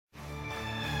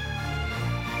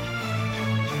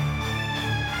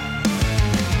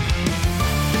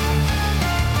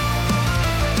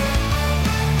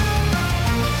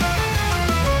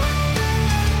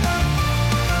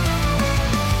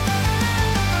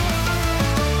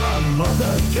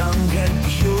young and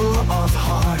pure of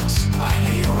heart.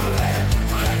 Eine junge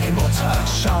reine Mutter,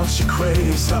 child she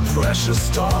craves a precious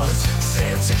stars.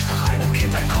 Sehnt sich nach einem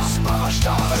Kind, ein kostbarer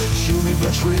Staat.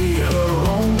 Juniper Tree, her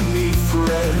only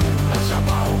friend. Unser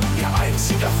Baum, ihr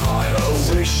einziger Freund.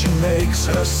 A wish she makes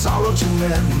her sorrow to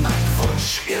mend. Ein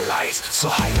Wunsch, ihr Leid zu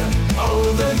heilen.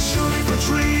 Oh, the Juniper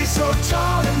Tree, so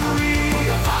tall and green. Und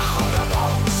der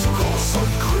Wacholderbaum, so groß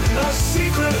und grün. A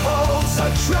secret holds a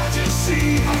tragic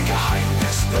scene. Ein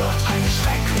Geheimnis wird eine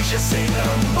schreckliche Szene.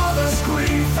 A mother's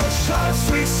grief, a child's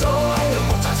sweet soul. Eine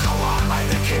Muttertrauer,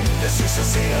 eine kindessüße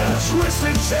Seele. A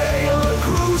twisted tale, a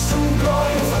gruesome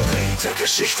goal. Verdrehte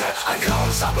Geschichte, ein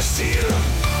grausames Ziel.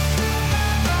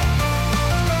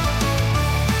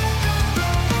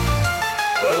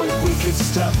 A wicked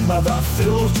stepmother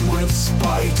filled with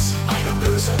spite. Eine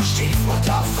böse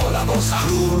Stiefmutter voller Bosheit.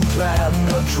 Cruel plan,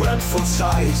 a dreadful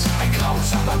sight. Ein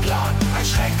grausamer Plan, ein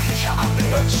schrecklicher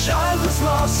Anblick. A child is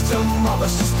lost, a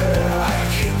mother's despair. Ein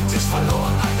Kind ist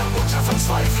verloren, eine Mutter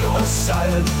Verzweiflung. A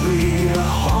silent plea, a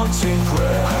haunting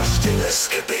prayer. Ein stilles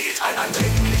Gebet, ein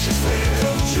eindringliches Flehen.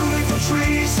 A Juniper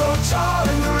Tree, so tall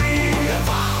and green. Und der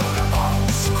Wacholderbaum,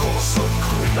 so groß und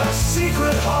grün. A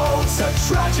secret holds a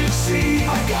tragic scene.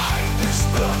 Ein Geheimnis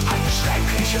birgt eine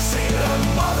schreckliche Szene. A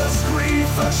mother's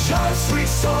grief, a child's sweet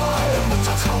soul. Eine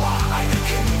Muttertrauer, eine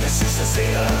kindessüße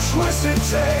Seele. A twisted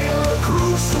tale, a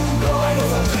gruesome goal. Eine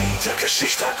verdrehte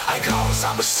Geschichte, ein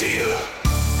grausames Ziel.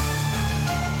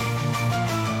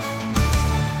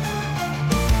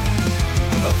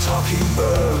 A talking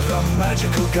bird, a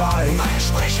magical guide. Ein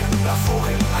sprechender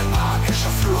Vogel, ein magischer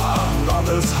Fluch. A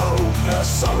mother's hope, her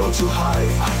sorrow to hide.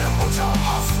 Eine Mutter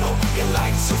Hoffnung, ihr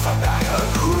Leid zu verbergen. A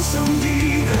gruesome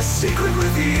deed, a secret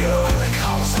reveal. Eine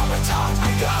grausame Tat,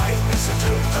 ein Geheimnis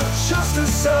enthüllt. A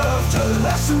justice served, a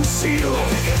lesson sealed.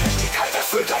 Eine Gerechtigkeit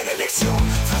erfüllt, eine Lektion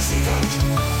versiegelt.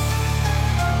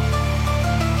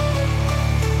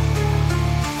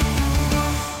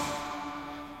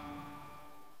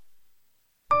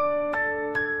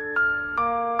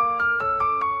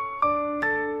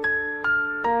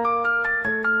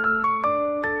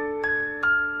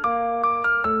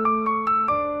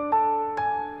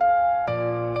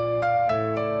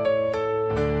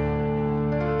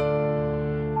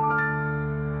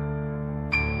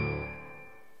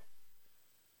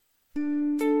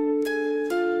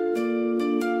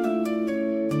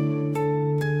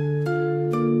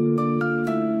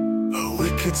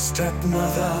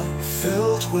 Stepmother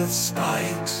filled with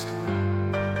spite.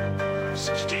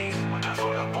 Stiefmutter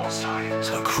voller Bosheit.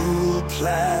 A cruel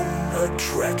plan, a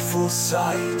dreadful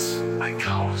sight. Ein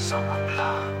grausamer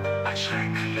Plan, ein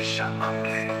schrecklicher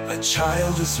Anblick. A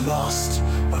child is lost,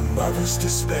 a mother's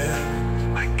despair.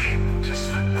 Ein Kind ist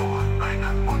verloren,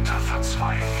 eine Mutter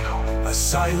Verzweiflung. A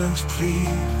silent plea,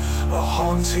 a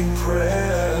haunting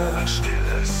prayer. Ein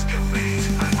stilles Gebet,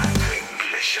 ein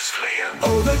eindringliches Flehen.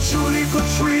 Oh, the Juniper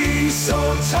Tree, so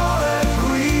tall and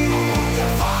green. Oh,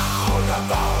 der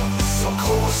Wacholderbaum, so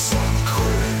groß und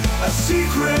grün. A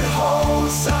secret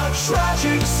holds a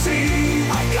tragic scene.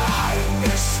 Ein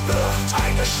Geheimnis birgt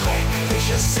eine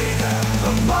schreckliche Szene.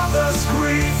 A mother's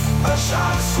grief, a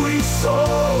child's sweet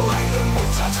soul. Eine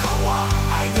Muttertrauer,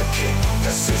 eine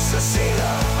kindessüße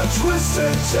Seele. A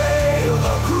twisted tale,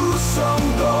 a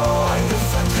gruesome goal. Eine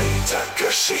verdrehte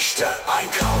Geschichte, ein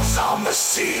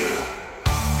grausames Ziel.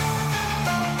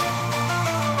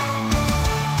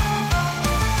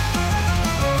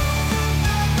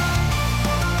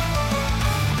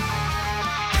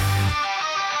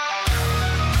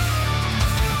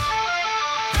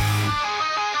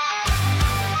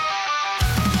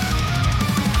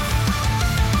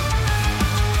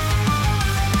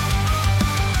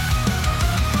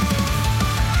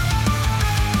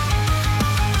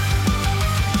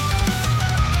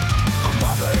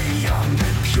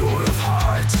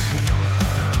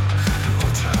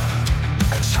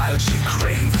 She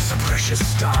craves a precious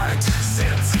start.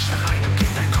 Sehnt sich nach einem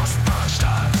Kind, ein kostbarer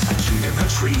Staat. A Juniper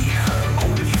Tree, her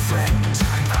only friend.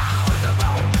 Ein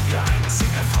Wacholderbaum, ihr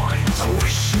einziger Freund. A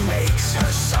wish she makes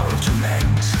her sorrow to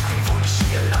mend. Ein Wunsch,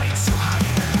 ihr Leid zu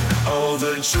heilen. Oh,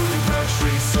 the Juniper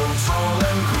Tree, so tall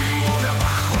and green. Der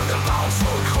Wacholderbaum,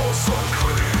 so groß und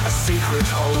grün. A secret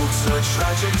holds a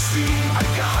tragic scene.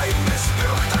 Ein Geheimnis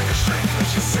birgt eine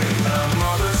schreckliche Szene. A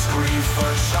mother's grief,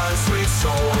 a child's sweet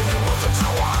soul. Eine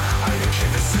Muttertrauer, eine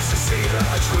kindessüße Seele.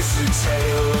 A twisted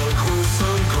tale, a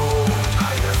gruesome goal.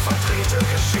 Eine verdrehte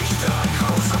Geschichte, ein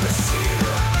grausames Ziel.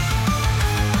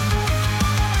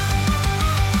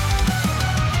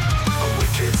 A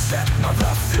wicked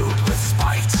stepmother filled with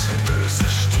spite. Eine böse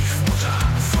Stiefmutter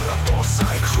voller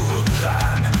Bosheit. Cruel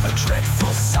plan, a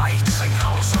dreadful sight. Ein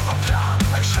grausamer Plan,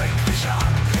 ein schrecklicher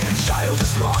Anblick.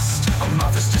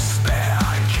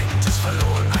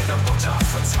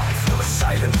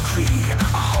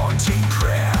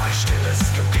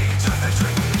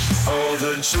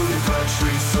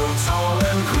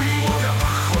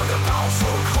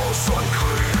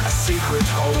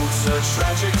 a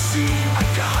tragic scene. Ein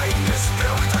Geheimnis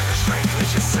birgt eine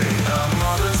schreckliche Szene. A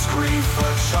mother's grief, a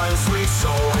child's sweet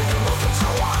soul. Eine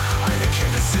Muttertrauer, eine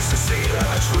kindessüße Seele.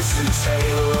 A twisted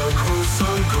tale, a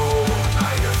gruesome goal.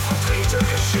 Eine verdrehte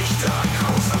Geschichte, ein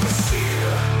grausames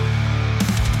Ziel.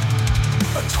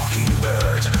 A talking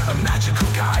bird, a magical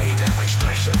guide. Ein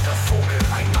sprechender Vogel,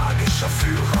 ein magischer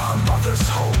Führer. A mother's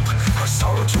hope, her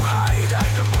sorrow to hide.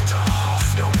 Eine Mutter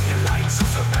Hoffnung, ihr Leid zu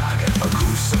verbergen. A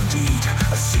gruesome deed,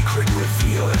 a secret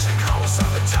revealed. Eine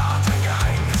grausame Tat, ein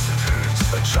Geheimnis enthüllt.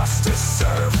 A justice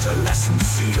served, a lesson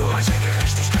sealed. Eine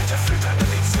Gerechtigkeit erfüllt, eine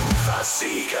Lektion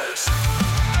versiegelt.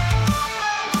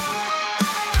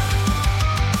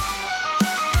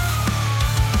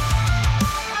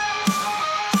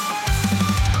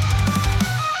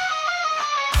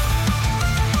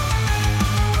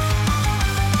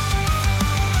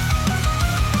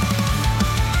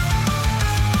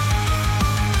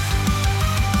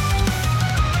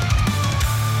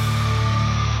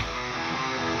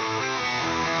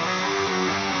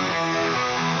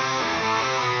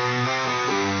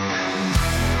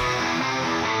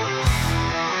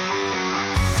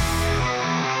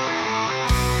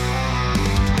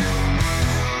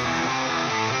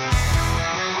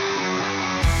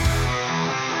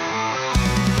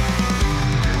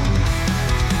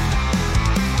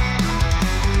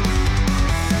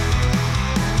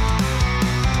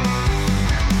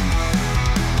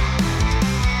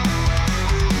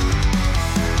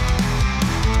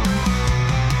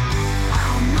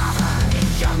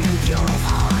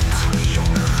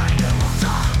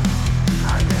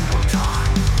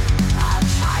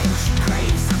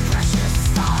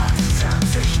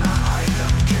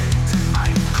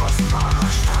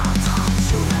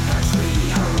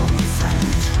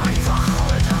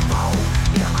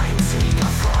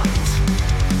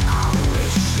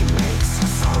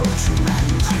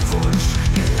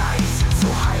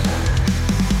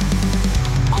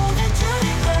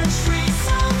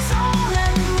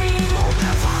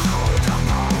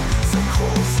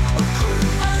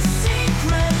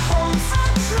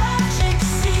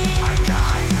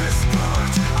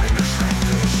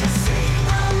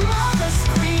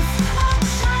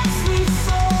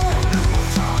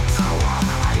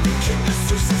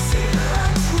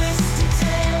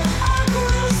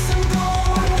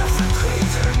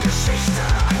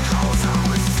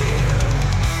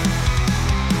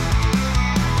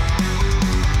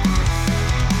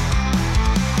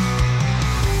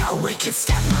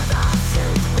 Stepmother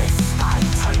filled with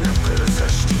spite. Eine böse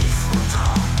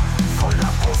Stiefmutter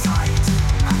voller Bosheit.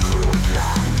 A cruel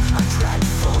plan, a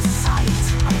dreadful sight.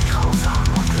 Ein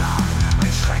grausamer Plan,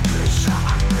 ein schrecklicher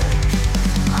Anblick.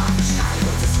 A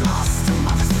child is lost, a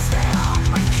mother's despair.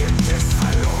 Ein Kind ist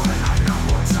verloren, einer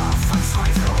Mutter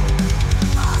Verzweiflung.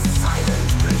 A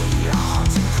silent plea, a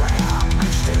haunting prayer.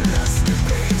 Ein stilles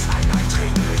Gebet, ein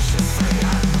eindringliches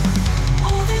Flehen.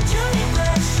 Oh, the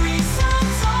Juniper Tree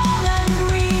sounds all and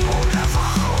green. Oh, der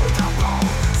Wacholderbaum,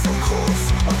 so groß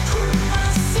und grün. A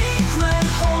secret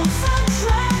holds a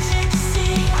tragic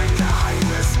scene. Ein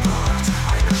Geheimnis birgt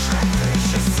eine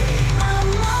schreckliche Szene. A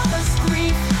mother's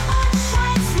grief, a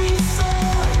child's sweet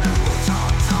soul. Eine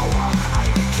Muttertrauer,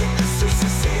 eine kindessüße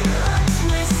Seele. A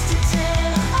twisted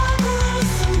tale, a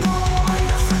gruesome goal.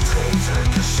 Eine verdrehte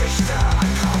Geschichte,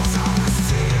 ein grausames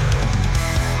Ziel.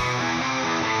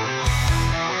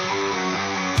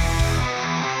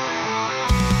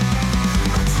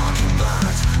 A talking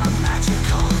bird, a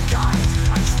magical guide.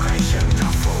 Ein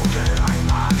sprechender Vogel, ein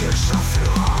magischer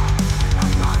Führer. A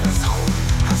mother's hope,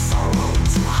 her sorrow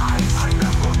to hide. Eine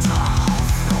Mutter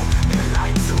Hoffnung, ihr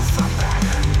Leid zu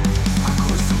verbergen. A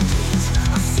gruesome deed,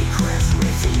 a secret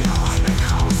reveal. Eine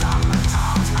grausame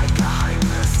Tat, ein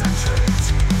Geheimnis enthüllt.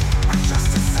 A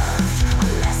justice served, a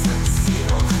lesson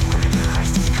sealed. Eine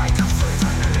Gerechtigkeit erfüllt,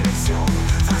 eine Lektion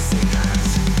versiegelt.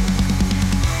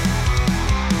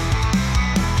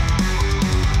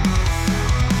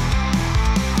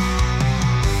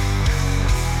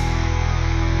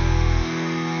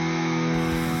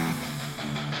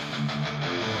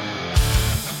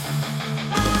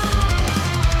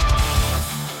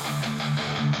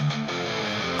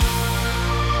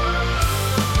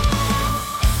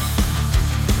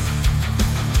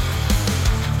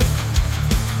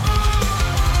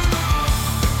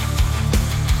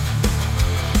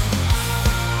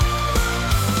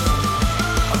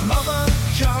 A mother,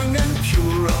 young and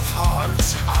pure of heart.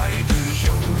 Eine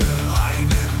junge,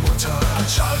 reine Mutter. A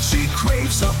child, she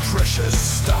craves a precious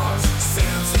start.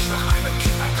 Sehnt sich nach einem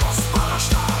Kind, ein kostbarer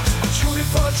Staat. A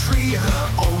Juniper Tree, her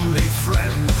only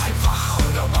friend. Ein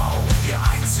Wacholderbaum, ihr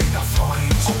einziger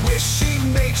Freund. A wish she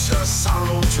makes her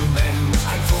sorrow to mend.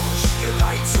 Ein Wunsch, ihr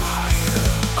Leid zu heilen.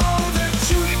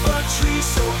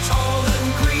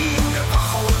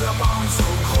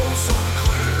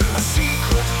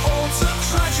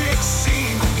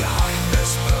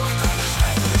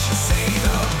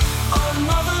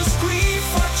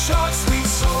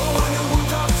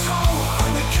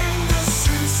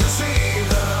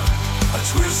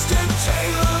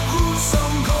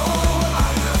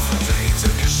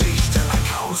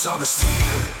 grausames Ziel.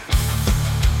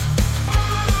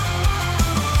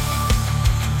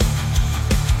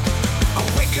 A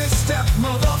wicked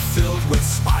stepmother filled with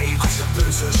spite. Eine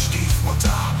böse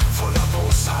Stiefmutter voller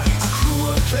Bosheit. A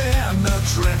cruel plan, a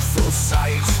dreadful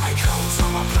sight. Ein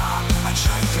grausamer Plan, ein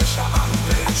schrecklicher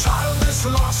Anblick. A child is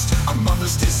lost, a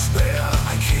mother's despair.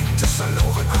 Ein Kind ist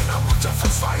verloren, einer Mutter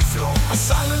Verzweiflung. A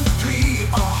silent plea,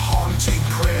 a haunting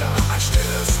prayer. Ein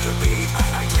stilles Gebet,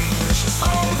 ein eindringliches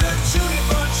Feuer. Oh, the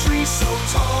Juniper Tree, so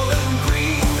tall and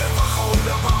green. Der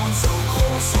Wacholderbaum, so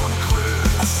groß und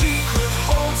grün. A secret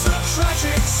holds a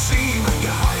tragic scene. Ein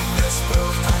Geheimnis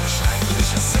birgt eine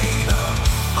schreckliche Szene.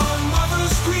 A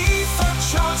mother's grief, a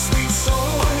child's sweet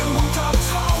soul. Eine Mutter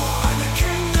Trauer, eine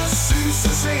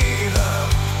kindessüße Seele.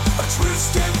 A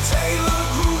twisted tale, a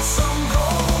gruesome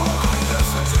gore. Eine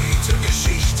verdrehte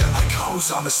Geschichte, ein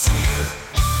grausames Ziel.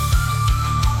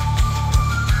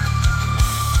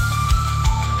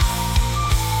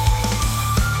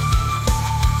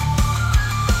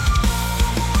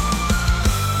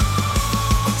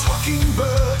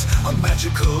 A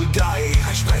magical guy,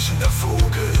 ein sprechender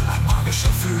Vogel, ein magischer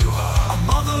Führer. A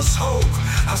mother's hope,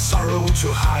 a sorrow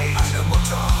to hide. Eine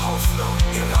Mutter Hoffnung,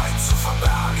 ihr Leid zu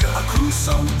verbergen. A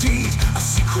gruesome deed, a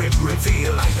secret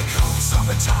reveal. Eine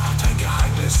grausame Tat, ein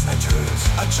Geheimnis enthüllt.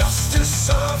 A justice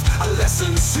served, a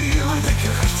lesson sealed. Eine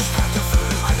Gerechtigkeit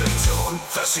erfüllt, eine Lektion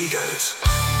versiegelt.